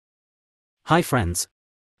Hi friends.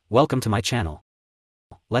 Welcome to my channel.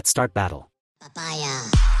 Let's start battle.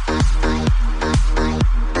 Papaya.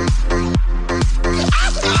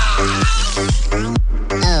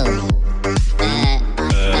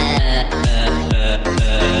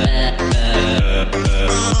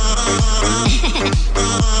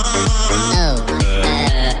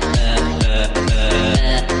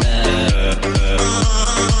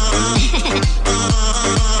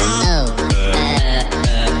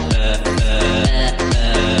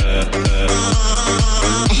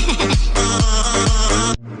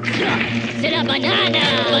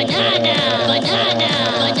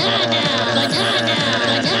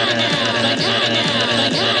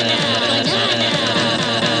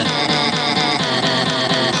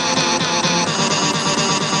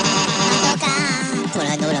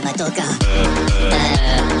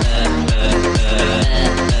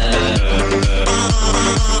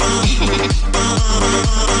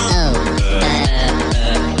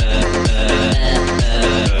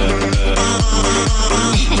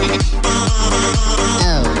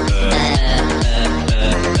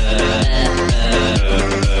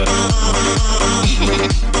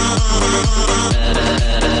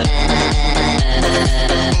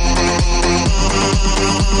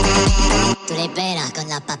 Tú le pegas con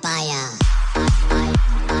la papaya.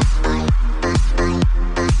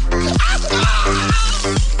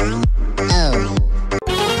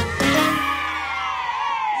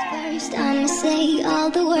 First I'ma say all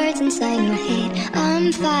the words inside my head.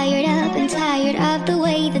 I'm fired up and tired of the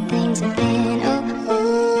way that things have been. Oh,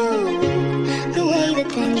 ooh, the way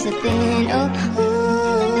that things have been. Oh, ooh.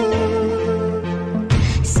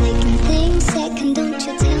 Second thing, second, don't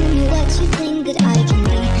you tell me what you think that I can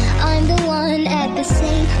be. I'm the one at the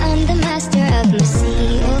same, I'm the master of my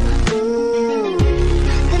sea. Oh, ooh,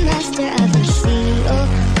 the master of my sea. Oh,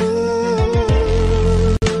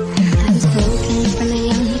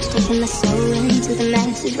 my soul into the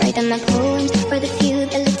masses, write on my poems for the few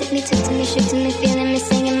that looked at me, took to me, shook to me, feeling me,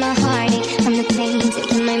 singing my heartache. From the pain,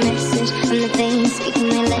 taking my message, from the vein, speaking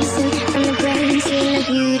my lesson, from the brain, seeing the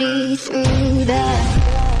beauty through the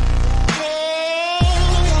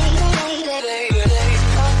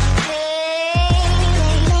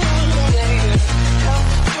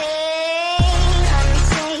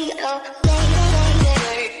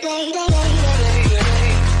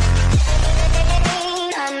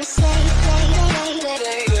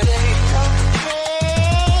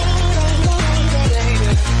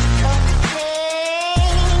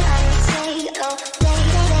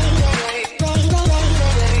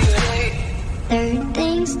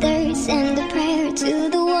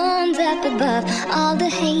all the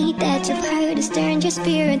hate that you've heard has turned your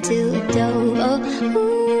spirit to a dove. Oh,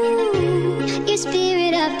 ooh, your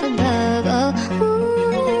spirit up above. Oh, ooh.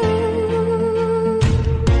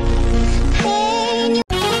 Hey,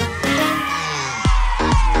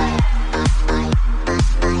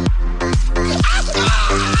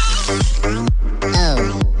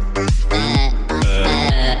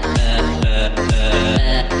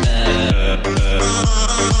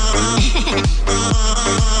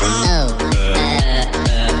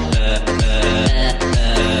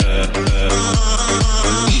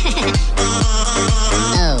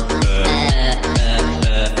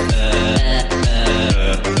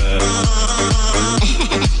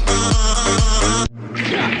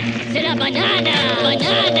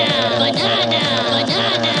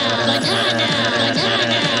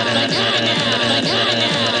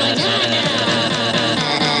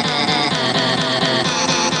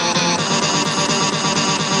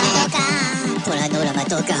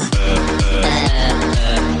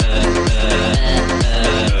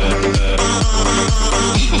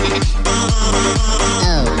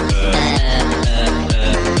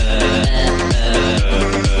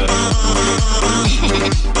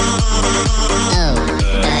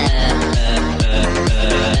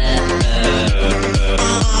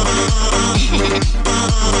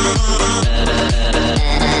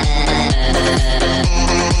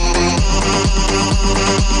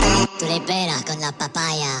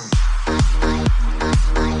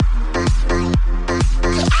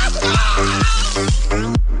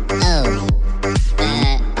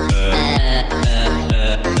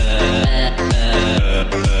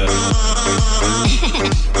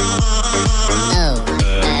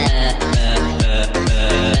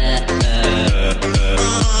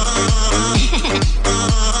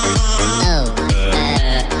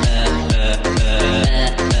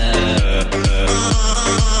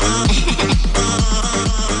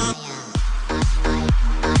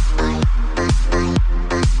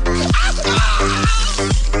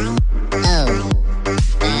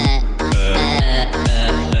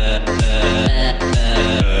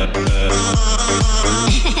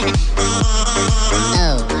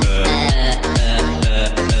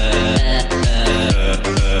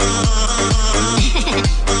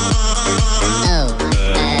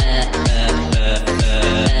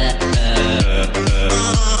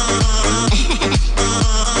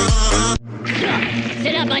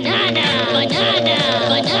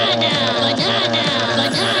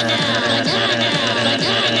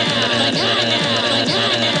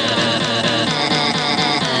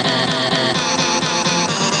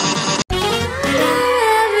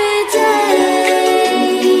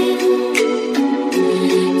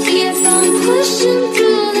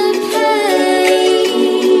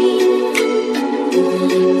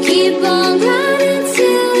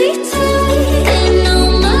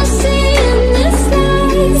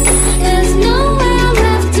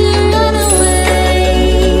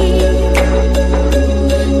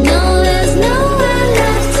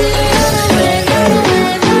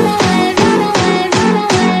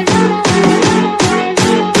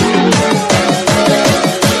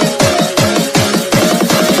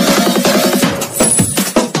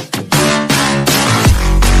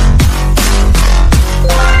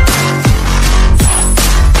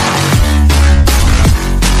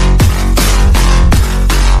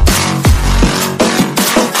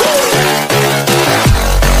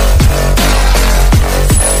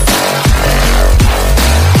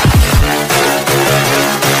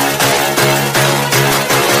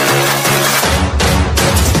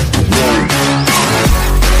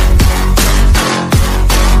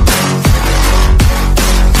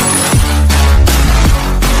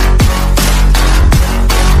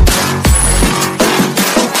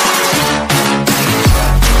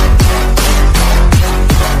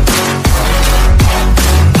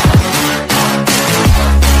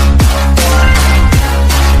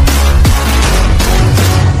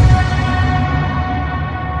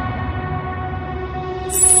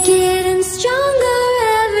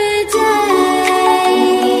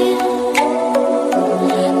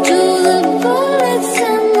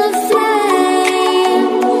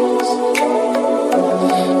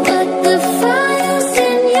 The fire's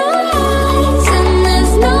in your eyes, and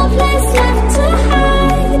there's no place left to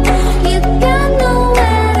hide. You got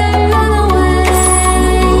nowhere to run away.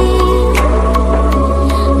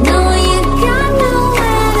 No, you got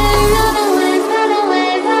nowhere to run away, run away,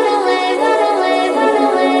 run away, run away, run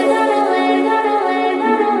away, run away, run away,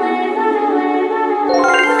 run away, run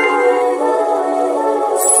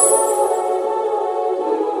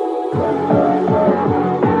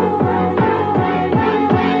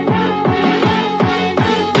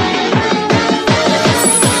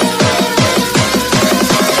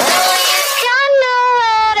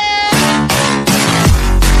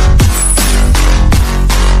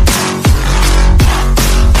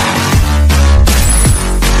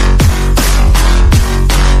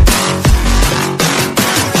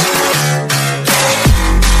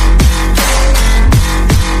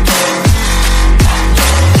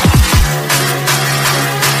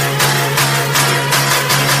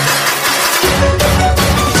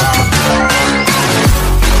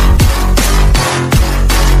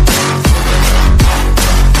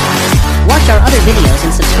Watch our other videos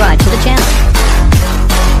and subscribe to the channel.